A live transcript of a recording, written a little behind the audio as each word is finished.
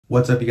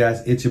What's up, you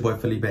guys? It's your boy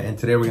Felipe, and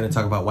today we're going to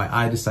talk about why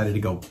I decided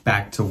to go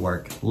back to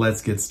work.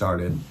 Let's get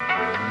started.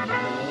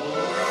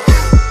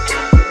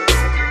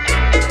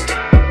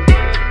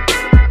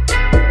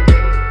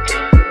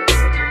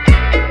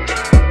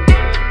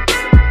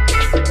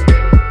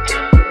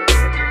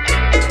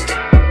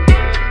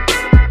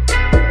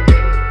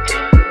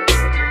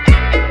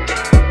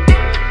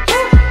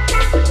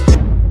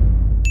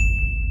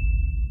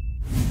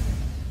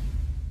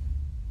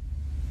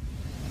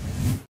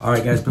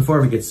 Alright guys,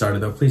 before we get started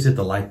though, please hit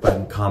the like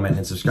button, comment,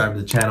 and subscribe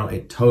to the channel.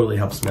 It totally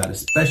helps me out,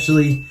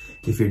 especially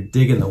if you're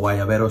digging the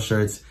Guayabero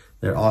shirts.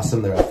 They're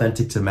awesome, they're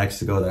authentic to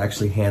Mexico, they're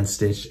actually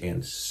hand-stitched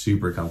and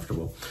super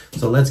comfortable.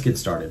 So let's get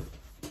started.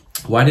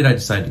 Why did I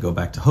decide to go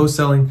back to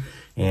wholesaling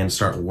and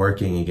start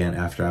working again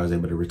after I was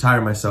able to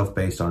retire myself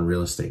based on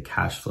real estate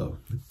cash flow?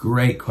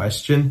 Great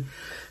question.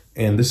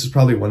 And this is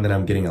probably one that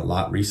I'm getting a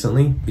lot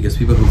recently because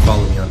people who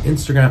follow me on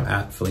Instagram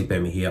at Felipe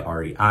Mejia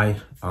REI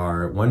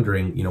are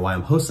wondering, why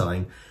I'm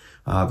wholesaling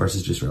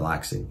versus just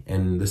relaxing.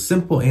 And the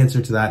simple answer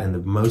to that, and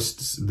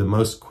the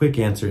most quick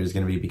answer, is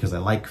going to be because I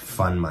like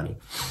fun money.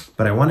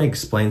 But I want to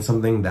explain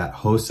something, that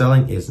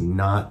wholesaling is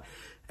not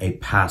a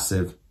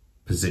passive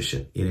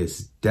position. It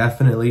is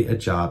definitely a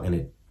job, and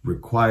it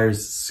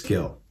requires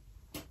skill.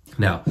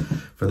 Now,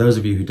 for those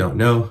of you who don't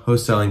know,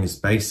 wholesaling is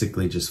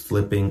basically just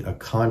flipping a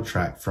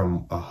contract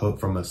from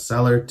a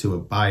seller to a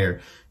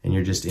buyer, and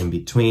you're just in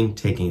between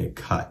taking a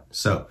cut.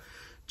 So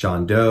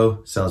John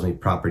Doe sells me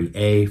property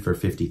A for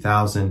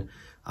 $50,000.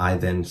 I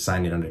then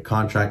sign it under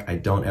contract. I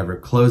don't ever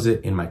close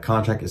it. In my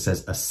contract, it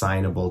says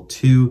assignable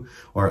to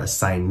or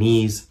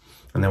assignees.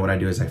 And then what I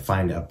do is I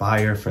find a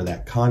buyer for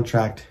that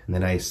contract, and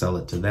then I sell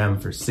it to them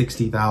for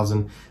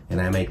 $60,000,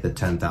 and I make the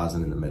 $10,000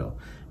 in the middle.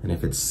 And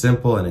if it's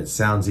simple and it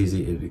sounds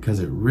easy, it's because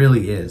it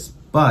really is.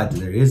 But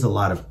there is a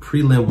lot of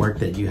prelim work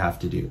that you have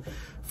to do.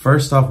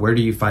 First off, where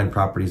do you find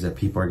properties that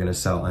people are going to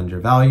sell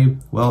undervalued?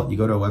 Well, you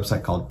go to a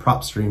website called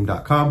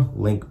propstream.com,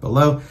 link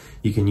below.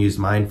 You can use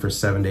mine for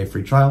 7-day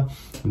free trial.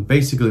 And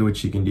basically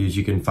what you can do is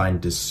you can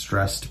find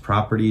distressed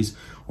properties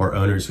or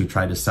owners who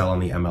tried to sell on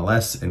the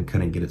MLS and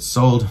couldn't get it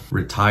sold,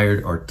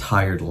 retired or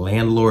tired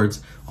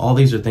landlords. All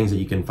these are things that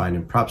you can find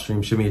in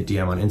PropStream. Shoot me a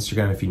DM on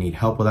Instagram if you need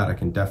help with that. I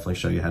can definitely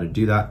show you how to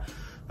do that.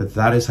 But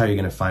that is how you're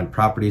going to find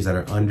properties that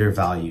are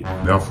undervalued.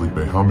 Now,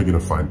 Felipe, how am I going to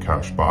find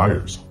cash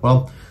buyers?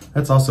 Well,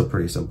 that's also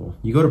pretty simple.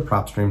 You go to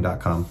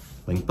propstream.com,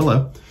 link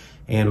below,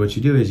 and what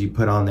you do is you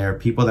put on there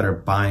people that are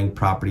buying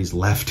properties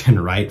left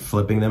and right,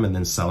 flipping them and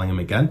then selling them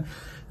again.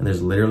 And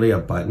there's literally a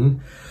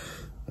button,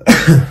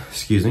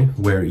 excuse me,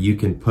 where you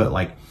can put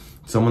like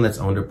someone that's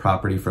owned a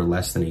property for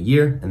less than a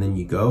year, and then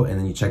you go and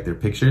then you check their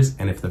pictures.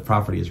 And if the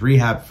property is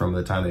rehabbed from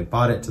the time they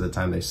bought it to the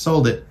time they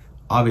sold it,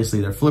 obviously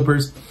they're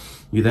flippers.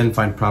 You then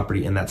find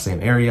property in that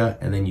same area,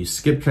 and then you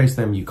skip trace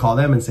them. You call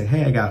them and say,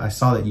 hey, I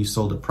saw that you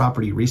sold a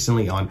property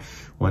recently on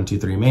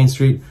 123 Main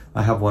Street.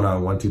 I have one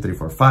on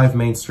 12345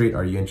 Main Street.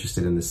 Are you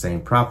interested in the same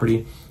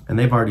property? And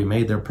they've already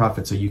made their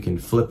profit, so you can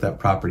flip that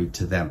property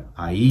to them,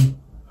 i.e.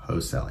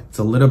 wholesaling. It's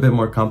a little bit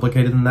more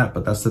complicated than that,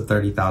 but that's the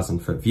 30,000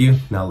 foot view.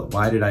 Now,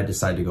 why did I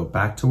decide to go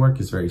back to work?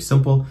 It's very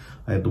simple.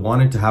 I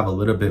wanted to have a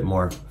little bit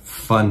more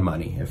fun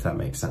money, if that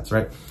makes sense,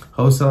 right?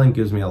 Wholesaling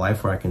gives me a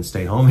life where I can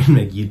stay home and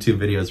make YouTube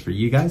videos for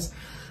you guys.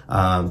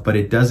 But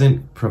it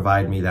doesn't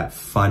provide me that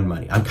fun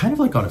money. I'm kind of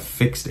like on a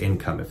fixed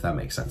income, if that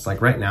makes sense.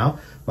 Like right now,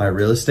 my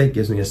real estate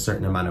gives me a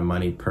certain amount of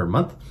money per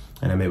month,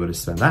 and I'm able to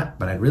spend that.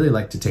 But I'd really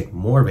like to take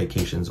more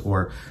vacations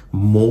or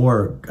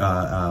more,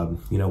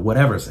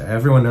 whatever. So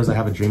everyone knows I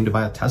have a dream to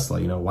buy a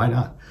Tesla, why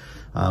not?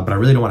 But I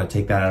really don't want to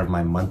take that out of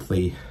my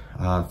monthly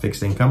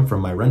fixed income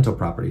from my rental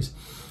properties.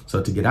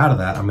 So to get out of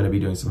that, I'm going to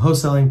be doing some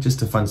wholesaling just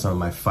to fund some of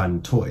my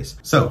fun toys.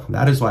 So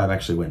that is why I've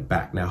actually went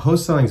back. Now,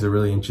 wholesaling is a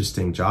really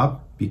interesting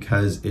job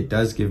because it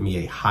does give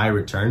me a high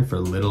return for a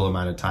little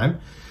amount of time.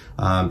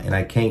 And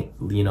I can't,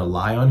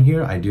 lie on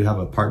here. I do have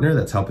a partner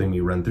that's helping me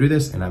run through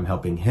this, and I'm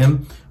helping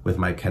him with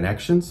my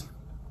connections.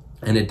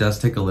 And it does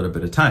take a little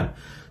bit of time.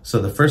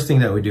 So the first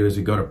thing that we do is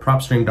we go to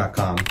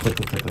propstream.com,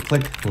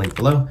 click, link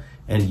below,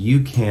 and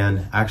you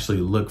can actually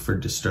look for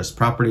distressed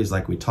properties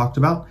like we talked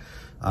about.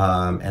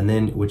 And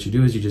then what you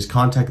do is you just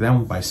contact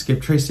them by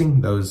skip tracing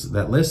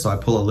that list. So I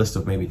pull a list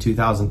of maybe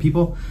 2,000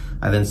 people.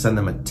 I then send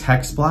them a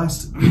text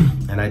blast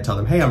and I tell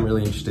them, hey, I'm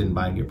really interested in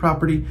buying your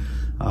property.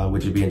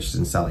 Would you be interested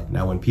in selling?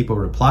 Now, when people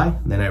reply,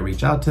 then I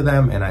reach out to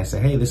them and I say,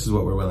 hey, this is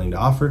what we're willing to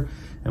offer.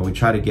 And we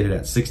try to get it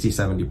at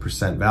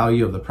 60-70%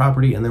 value of the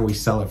property. And then we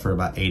sell it for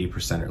about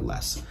 80% or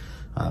less.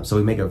 So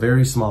we make a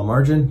very small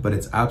margin, but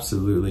it's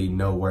absolutely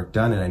no work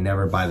done. And I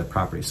never buy the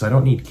property. So I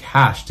don't need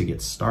cash to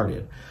get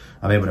started.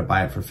 I'm able to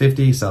buy it for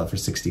 50, sell it for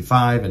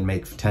 65, and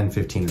make 10,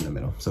 15 in the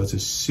middle. So it's a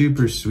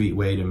super sweet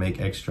way to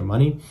make extra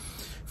money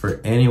for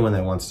anyone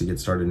that wants to get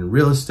started in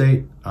real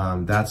estate.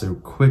 That's a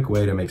quick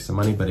way to make some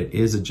money, but it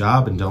is a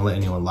job, and don't let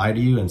anyone lie to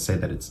you and say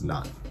that it's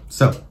not.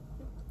 So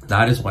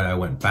that is why I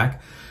went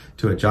back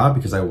to a job,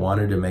 because I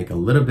wanted to make a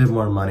little bit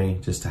more money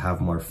just to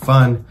have more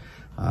fun,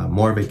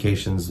 more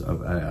vacations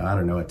of,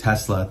 a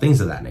Tesla,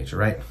 things of that nature,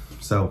 right?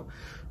 So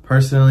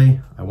personally,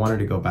 I wanted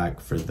to go back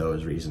for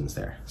those reasons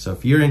there. So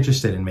if you're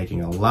interested in making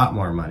a lot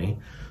more money,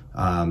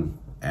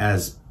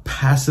 as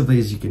passively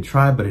as you can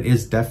try, but it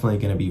is definitely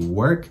going to be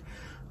work,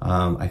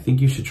 I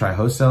think you should try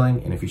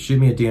wholesaling. And if you shoot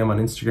me a DM on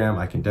Instagram,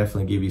 I can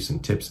definitely give you some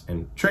tips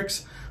and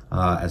tricks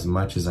as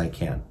much as I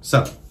can.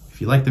 So if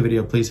you like the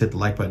video, please hit the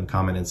like button,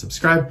 comment, and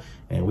subscribe,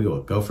 and we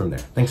will go from there.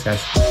 Thanks,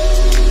 guys.